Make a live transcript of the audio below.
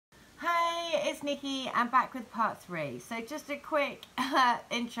it's Nikki. I'm back with part 3. So just a quick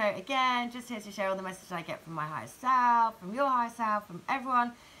intro again, just here to share all the messages I get from my higher self, from your higher self, from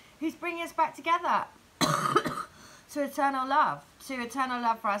everyone who's bringing us back together to eternal love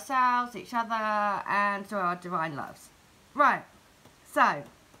for ourselves, each other, and to our divine loves. Right, so,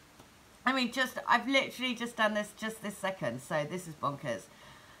 I mean, I've literally just done this just this second, so this is bonkers.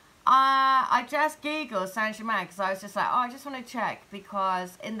 I just googled Saint Germain because I was just like, oh, I just want to check,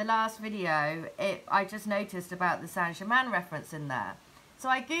 because in the last video I just noticed about the Saint Germain reference in there. So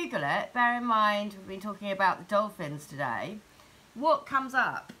I Google it. Bear in mind we've been talking about the dolphins today. What comes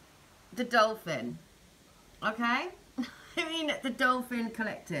up? The dolphin. Okay? I mean the dolphin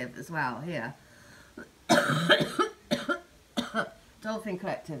collective as well here. Dolphin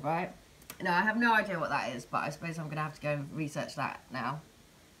collective, right? No, I have no idea what that is, but I suppose I'm going to have to go and research that now.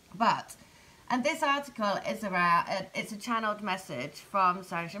 But, and this article is around, it's a channeled message from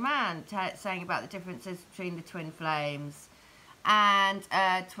Saint Germain saying about the differences between the twin flames and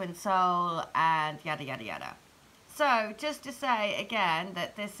twin soul and yada yada yada. So just to say again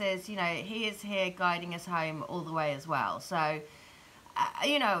that this is, you know, he is here guiding us home all the way as well. So,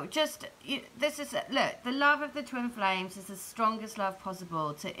 you know, this is, look, the love of the twin flames is the strongest love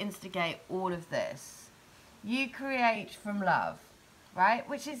possible to instigate all of this. You create from love. Right,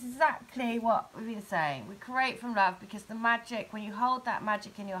 which is exactly what we've been saying. We create from love because the magic, when you hold that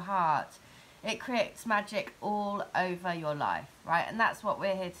magic in your heart, it creates magic all over your life, right? And that's what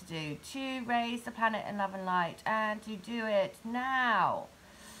we're here to do, to raise the planet in love and light, and to do it now.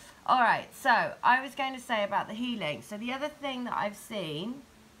 All right, so I was going to say about the healing. So the other thing that I've seen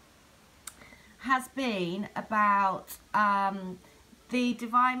has been about the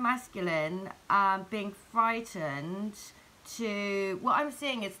divine masculine being frightened. What I'm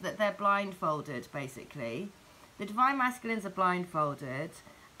seeing is that they're blindfolded, basically. The divine masculines are blindfolded,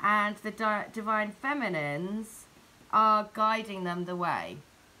 and the divine feminines are guiding them the way.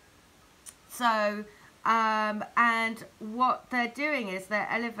 So, and what they're doing is they're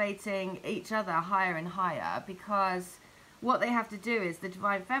elevating each other higher and higher, because what they have to do is the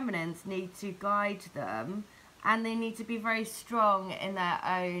divine feminines need to guide them, and they need to be very strong in their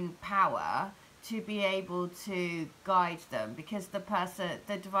own power to be able to guide them, because the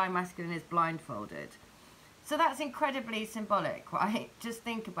divine masculine is blindfolded. So that's incredibly symbolic, right? Just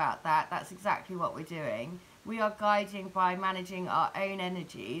think about that. That's exactly what we're doing. We are guiding by managing our own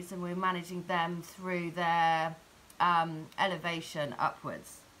energies, and we're managing them through their elevation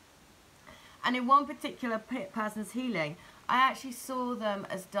upwards. And in one particular person's healing, I actually saw them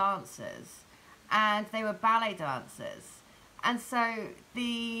as dancers, and they were ballet dancers. And so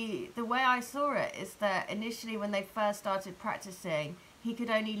the way I saw it is that initially when they first started practicing, he could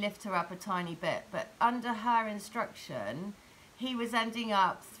only lift her up a tiny bit. But under her instruction, he was ending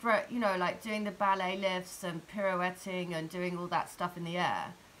up, you know, like doing the ballet lifts and pirouetting and doing all that stuff in the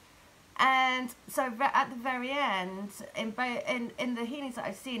air. And so at the very end, in the healings that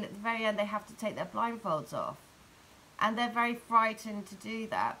I've seen, at the very end, they have to take their blindfolds off. And they're very frightened to do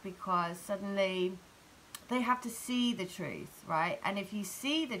that, because suddenly they have to see the truth, right? And if you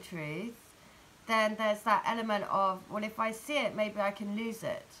see the truth, then there's that element of, well, if I see it, maybe I can lose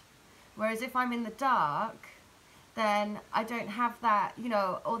it. Whereas if I'm in the dark, then I don't have that, you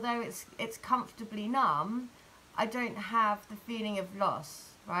know, although it's comfortably numb, I don't have the feeling of loss,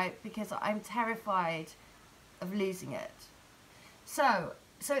 right? Because I'm terrified of losing it. So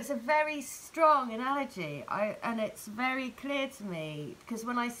it's a very strong analogy, and it's very clear to me, because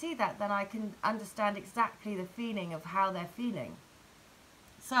when I see that, then I can understand exactly the feeling of how they're feeling.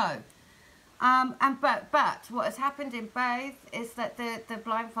 So, but what has happened in both is that the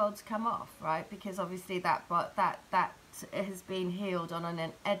blindfolds come off, right? Because obviously that has been healed on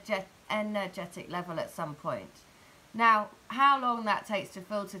an energetic level at some point. Now, how long that takes to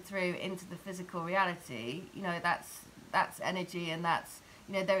filter through into the physical reality, you know, that's energy, and that's,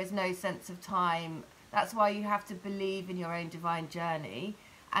 you know, there is no sense of time. That's why you have to believe in your own divine journey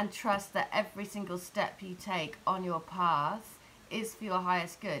and trust that every single step you take on your path is for your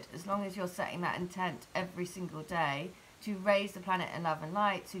highest good, as long as you're setting that intent every single day to raise the planet in love and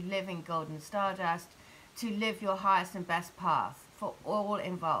light, to live in golden stardust, to live your highest and best path for all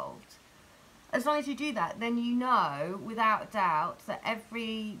involved. As long as you do that, then you know without doubt that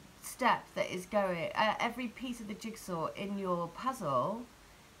every step that is going, every piece of the jigsaw in your puzzle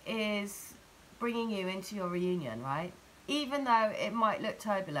is bringing you into your reunion, right? Even though it might look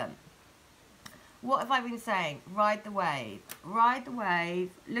turbulent. What have I been saying? Ride the wave. Ride the wave,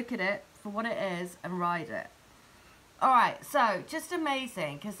 look at it for what it is, and ride it. Alright, so just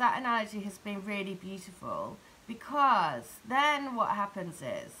amazing, because that analogy has been really beautiful, because then what happens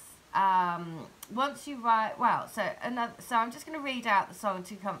is once you write, well, so I'm just going to read out the song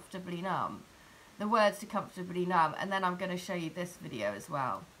To Comfortably Numb, the words To Comfortably Numb, and then I'm going to show you this video as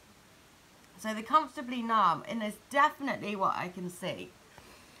well. So the comfortably numb, and is definitely what I can see.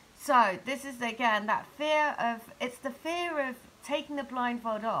 So this is again that fear of, it's the fear of taking the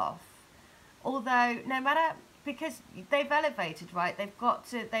blindfold off. Although no matter, because they've elevated, right? They've got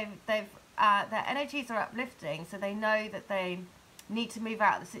to, their energies are uplifting, so they know that they need to move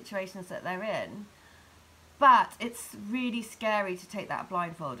out of the situations that they're in. But it's really scary to take that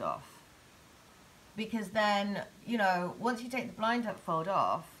blindfold off. Because then, you know, once you take the blindfold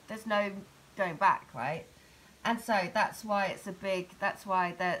off, there's no going back, right? And so that's why it's a big, that's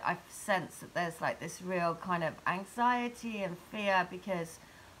why that I've sensed that there's like this real kind of anxiety and fear, because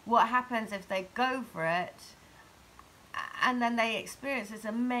what happens if they go for it and then they experience this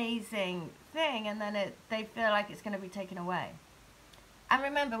amazing thing and then they feel like it's going to be taken away. And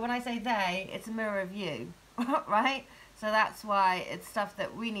remember, when I say they, it's a mirror of you, right? So that's why it's stuff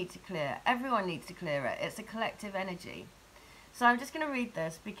that we need to clear. Everyone needs to clear it. It's a collective energy. So I'm just going to read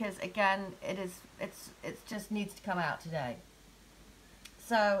this because, again, it just needs to come out today.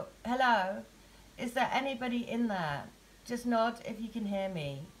 So, hello, is there anybody in there? Just nod if you can hear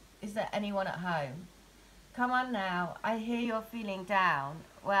me. Is there anyone at home? Come on now, I hear you're feeling down.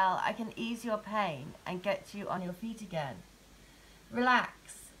 Well, I can ease your pain and get you on your feet again. Relax,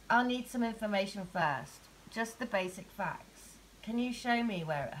 I'll need some information first. Just the basic facts. Can you show me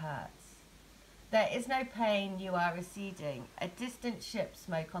where it hurts? There is no pain, you are receding, a distant ship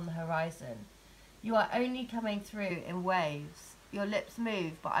smoke on the horizon. You are only coming through in waves. Your lips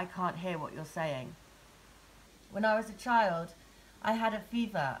move, but I can't hear what you're saying. When I was a child, I had a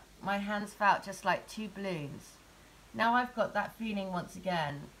fever. My hands felt just like two balloons. Now I've got that feeling once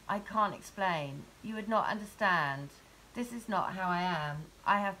again. I can't explain. You would not understand. This is not how I am.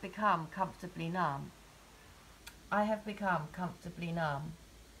 I have become comfortably numb. I have become comfortably numb.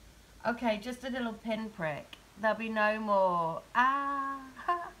 Okay, just a little pinprick. There'll be no more,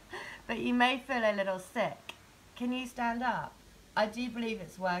 but you may feel a little sick. Can you stand up? I do believe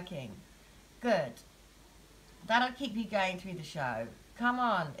it's working. Good. That'll keep you going through the show. Come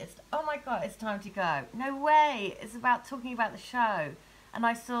on, oh my God, it's time to go. No way, it's about talking about the show. And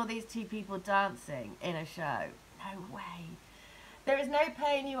I saw these two people dancing in a show. No way. There is no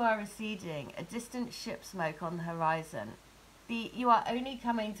pain, you are receding, a distant ship smoke on the horizon. You are only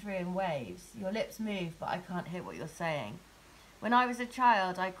coming through in waves. Your lips move, but I can't hear what you're saying. When I was a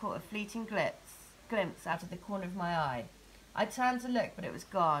child, I caught a fleeting glimpse out of the corner of my eye. I turned to look, but it was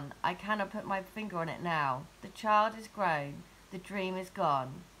gone. I cannot put my finger on it now. The child is grown. The dream is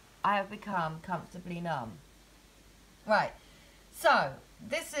gone. I have become comfortably numb. Right. So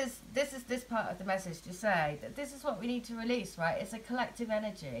this is this part of the message to say that this is what we need to release, right? It's a collective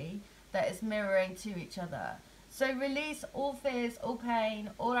energy that is mirroring to each other. So release all fears, all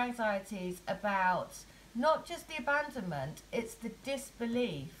pain, all anxieties about not just the abandonment, it's the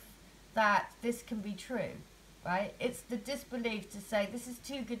disbelief that this can be true, right? It's the disbelief to say, this is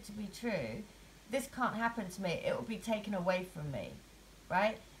too good to be true, this can't happen to me, it will be taken away from me,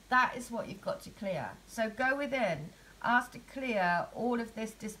 right? That is what you've got to clear. So go within, ask to clear all of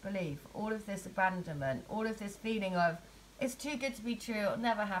this disbelief, all of this abandonment, all of this feeling of, it's too good to be true, it'll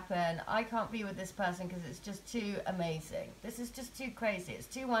never happen, I can't be with this person because it's just too amazing. This is just too crazy, it's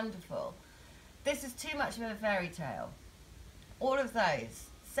too wonderful. This is too much of a fairy tale. All of those.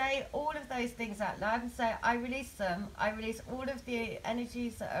 Say all of those things out loud and say, I release them. I release all of the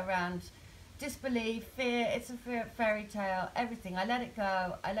energies that are around disbelief, fear, it's a fairy tale, everything. I let it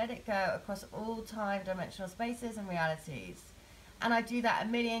go. I let it go across all time, dimensional spaces and realities. And I do that a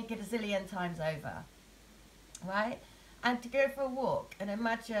million, gazillion times over. Right? And to go for a walk and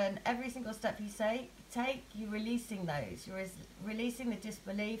imagine every single step you take, you're releasing those. You're releasing the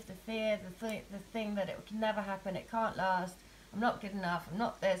disbelief, the fear, the thing that it can never happen, it can't last, I'm not good enough, I'm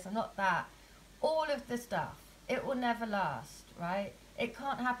not this, I'm not that. All of the stuff, it will never last, right? It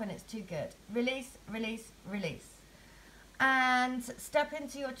can't happen, it's too good. Release, release, release. And step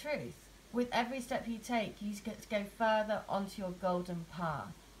into your truth. With every step you take, you get to go further onto your golden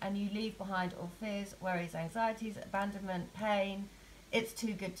path. And you leave behind all fears, worries, anxieties, abandonment, pain. It's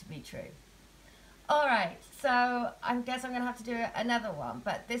too good to be true. All right, so I guess I'm going to have to do another one,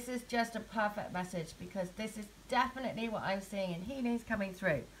 but this is just a perfect message because this is definitely what I'm seeing in healings coming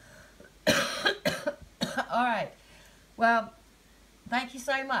through. All right, well, thank you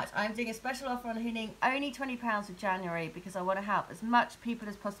so much. I'm doing a special offer on healing, only £20 for January because I want to help as much people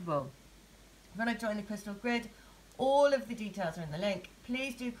as possible. If you want to join the Crystal Grid, all of the details are in the link.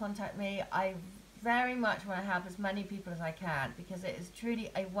 Please do contact me. I very much want to help as many people as I can, because it is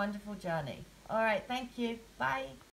truly a wonderful journey. All right, thank you. Bye.